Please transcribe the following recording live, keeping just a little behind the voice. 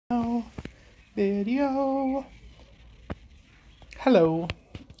Video. Hello,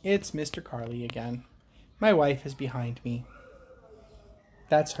 it's Mr. Carly again. My wife is behind me.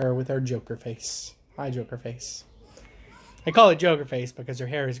 That's her with her Joker face. Hi, Joker face. I call it Joker face because her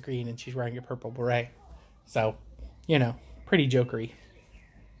hair is green and she's wearing a purple beret. So, you know, pretty jokery.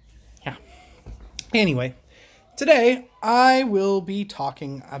 Yeah. Anyway, today I will be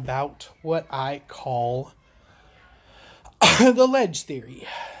talking about what I call the ledge theory.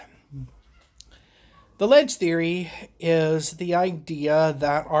 The ledge theory is the idea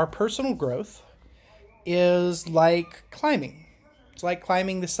that our personal growth is like climbing. It's like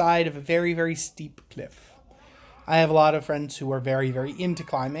climbing the side of a very, very steep cliff. I have a lot of friends who are very, very into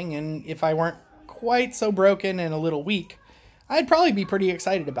climbing, and if I weren't quite so broken and a little weak, I'd probably be pretty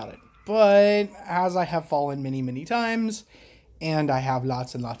excited about it. But as I have fallen many, many times, and I have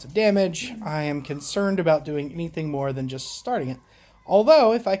lots and lots of damage, I am concerned about doing anything more than just starting it.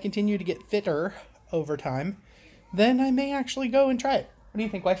 Although, if I continue to get fitter over time, then I may actually go and try it. What do you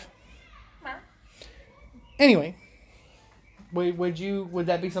think, wife? Anyway, would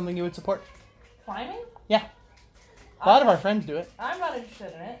that be something you would support? Climbing? Yeah. A lot of our friends do it. I'm not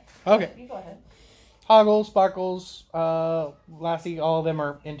interested in it. Okay. You go ahead. Hoggle, Sparkles, Lassie, all of them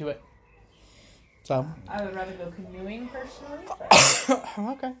are into it. So. I would rather go canoeing personally. But...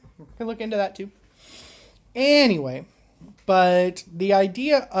 Okay. We can look into that too. Anyway, but the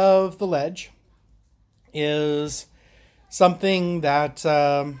idea of the ledge is something that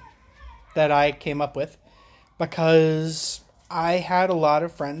that I came up with because I had a lot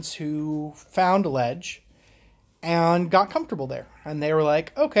of friends who found a ledge and got comfortable there. And they were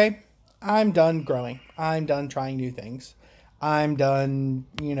like, okay, I'm done growing. I'm done trying new things. I'm done,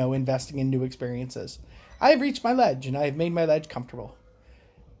 investing in new experiences. I've reached my ledge and I've made my ledge comfortable.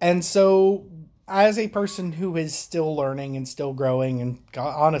 And so as a person who is still learning and still growing and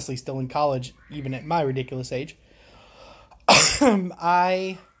honestly still in college, even at my ridiculous age,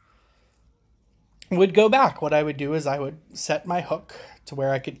 I would go back. What I would do is I would set my hook to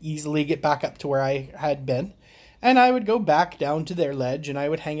where I could easily get back up to where I had been. And I would go back down to their ledge and I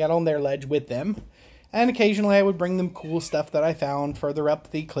would hang out on their ledge with them. And occasionally I would bring them cool stuff that I found further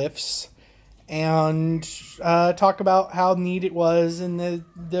up the cliffs and talk about how neat it was in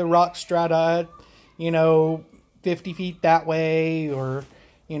the rock strata, 50 feet that way or,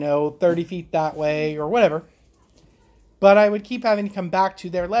 30 feet that way or whatever. But I would keep having to come back to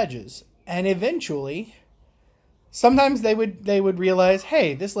their ledges. And eventually, sometimes they would realize,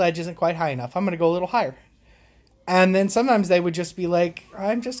 hey, this ledge isn't quite high enough. I'm going to go a little higher. And then sometimes they would just be like,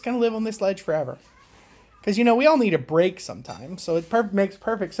 I'm just going to live on this ledge forever. Because, we all need a break sometimes. So it makes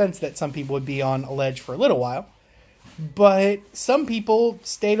perfect sense that some people would be on a ledge for a little while. But some people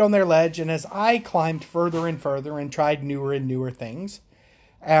stayed on their ledge. And as I climbed further and further and tried newer and newer things,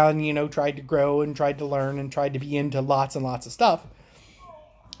 and, tried to grow and tried to learn and tried to be into lots and lots of stuff.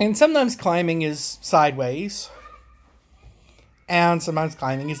 And sometimes climbing is sideways. And sometimes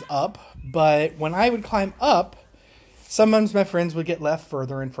climbing is up. But when I would climb up, sometimes my friends would get left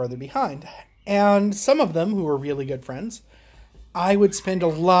further and further behind. And some of them, who were really good friends, I would spend a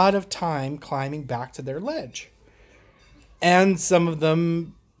lot of time climbing back to their ledge. And some of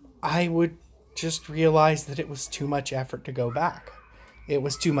them, I would just realize that it was too much effort to go back. It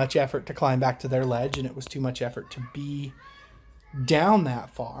was too much effort to climb back to their ledge, and it was too much effort to be down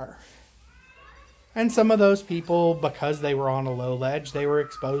that far. And some of those people, because they were on a low ledge, they were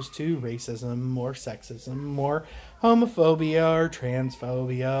exposed to racism or sexism or homophobia or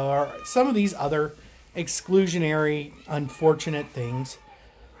transphobia or some of these other exclusionary, unfortunate things.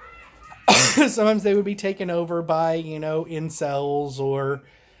 Sometimes they would be taken over by, incels or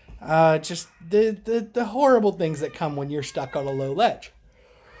just the horrible things that come when you're stuck on a low ledge.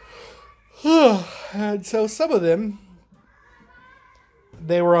 And so some of them,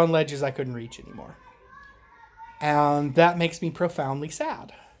 they were on ledges I couldn't reach anymore. And that makes me profoundly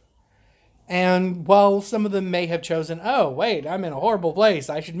sad. And while some of them may have chosen, oh, wait, I'm in a horrible place,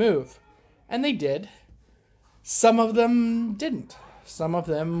 I should move. And they did. Some of them didn't. Some of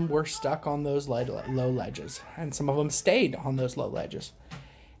them were stuck on those low ledges. And some of them stayed on those low ledges.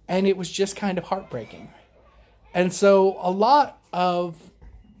 And it was just kind of heartbreaking. And so a lot of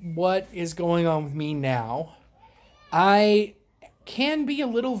what is going on with me now, I can be a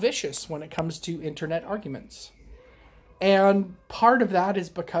little vicious when it comes to internet arguments. And part of that is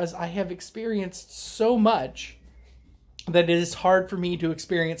because I have experienced so much that it is hard for me to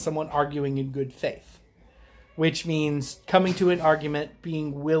experience someone arguing in good faith. Which means coming to an argument,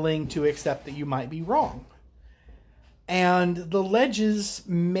 being willing to accept that you might be wrong. And the ledges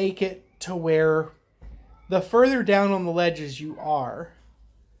make it to where the further down on the ledges you are,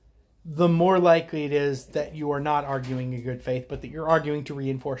 the more likely it is that you are not arguing in good faith, but that you're arguing to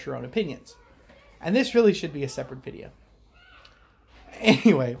reinforce your own opinions. And this really should be a separate video.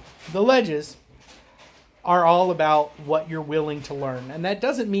 Anyway, the ledges are all about what you're willing to learn. And that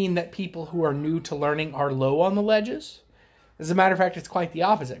doesn't mean that people who are new to learning are low on the ledges. As a matter of fact, it's quite the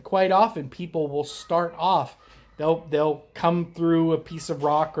opposite. Quite often, people will start off, they'll come through a piece of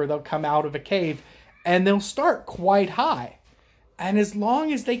rock or they'll come out of a cave, and they'll start quite high. And as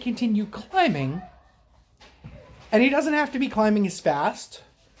long as they continue climbing, and he doesn't have to be climbing as fast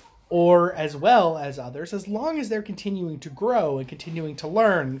or as well as others, as long as they're continuing to grow and continuing to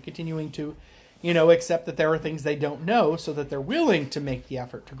learn, continuing to, accept that there are things they don't know so that they're willing to make the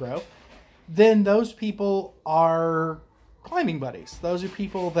effort to grow, then those people are climbing buddies. Those are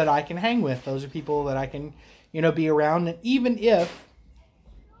people that I can hang with. Those are people that I can, be around. And even if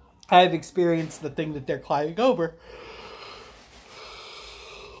I've experienced the thing that they're climbing over,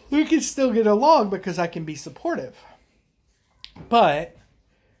 we can still get along because I can be supportive. But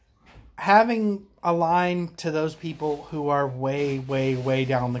having a line to those people who are way, way, way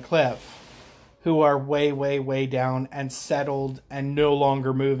down the cliff, who are way, way, way down and settled and no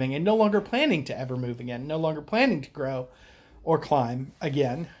longer moving and no longer planning to ever move again, no longer planning to grow or climb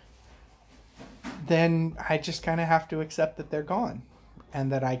again, then I just kind of have to accept that they're gone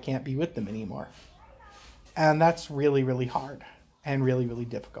and that I can't be with them anymore. And that's really, really hard and really, really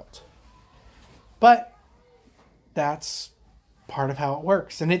difficult. But that's part of how it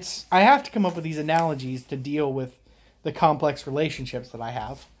works. And I have to come up with these analogies to deal with the complex relationships that I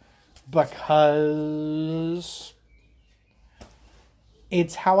have, because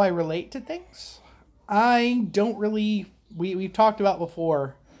it's how I relate to things. I don't really, we've talked about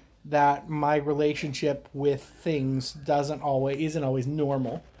before that my relationship with things isn't always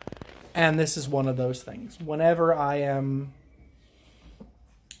normal. And this is one of those things. Whenever I am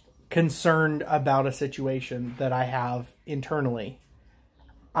concerned about a situation that I have internally,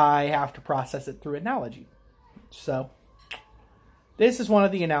 I have to process it through analogy. So this is one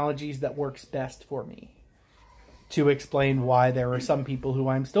of the analogies that works best for me to explain why there are some people who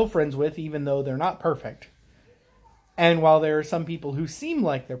I'm still friends with, even though they're not perfect. And while there are some people who seem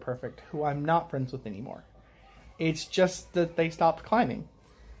like they're perfect, who I'm not friends with anymore. It's just that they stopped climbing.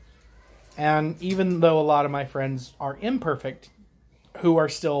 And even though a lot of my friends are imperfect, who are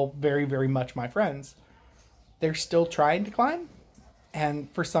still very, very much my friends, they're still trying to climb.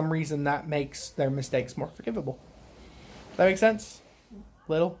 And for some reason, that makes their mistakes more forgivable. Does that make sense?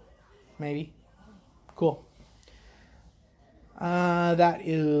 Little? Maybe? Cool. That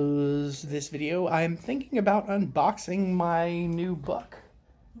is this video. I'm thinking about unboxing my new book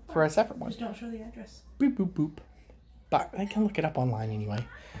for a separate one. Just don't show the address. Boop, boop, boop. But I can look it up online anyway.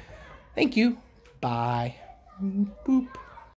 Thank you. Bye. Boop.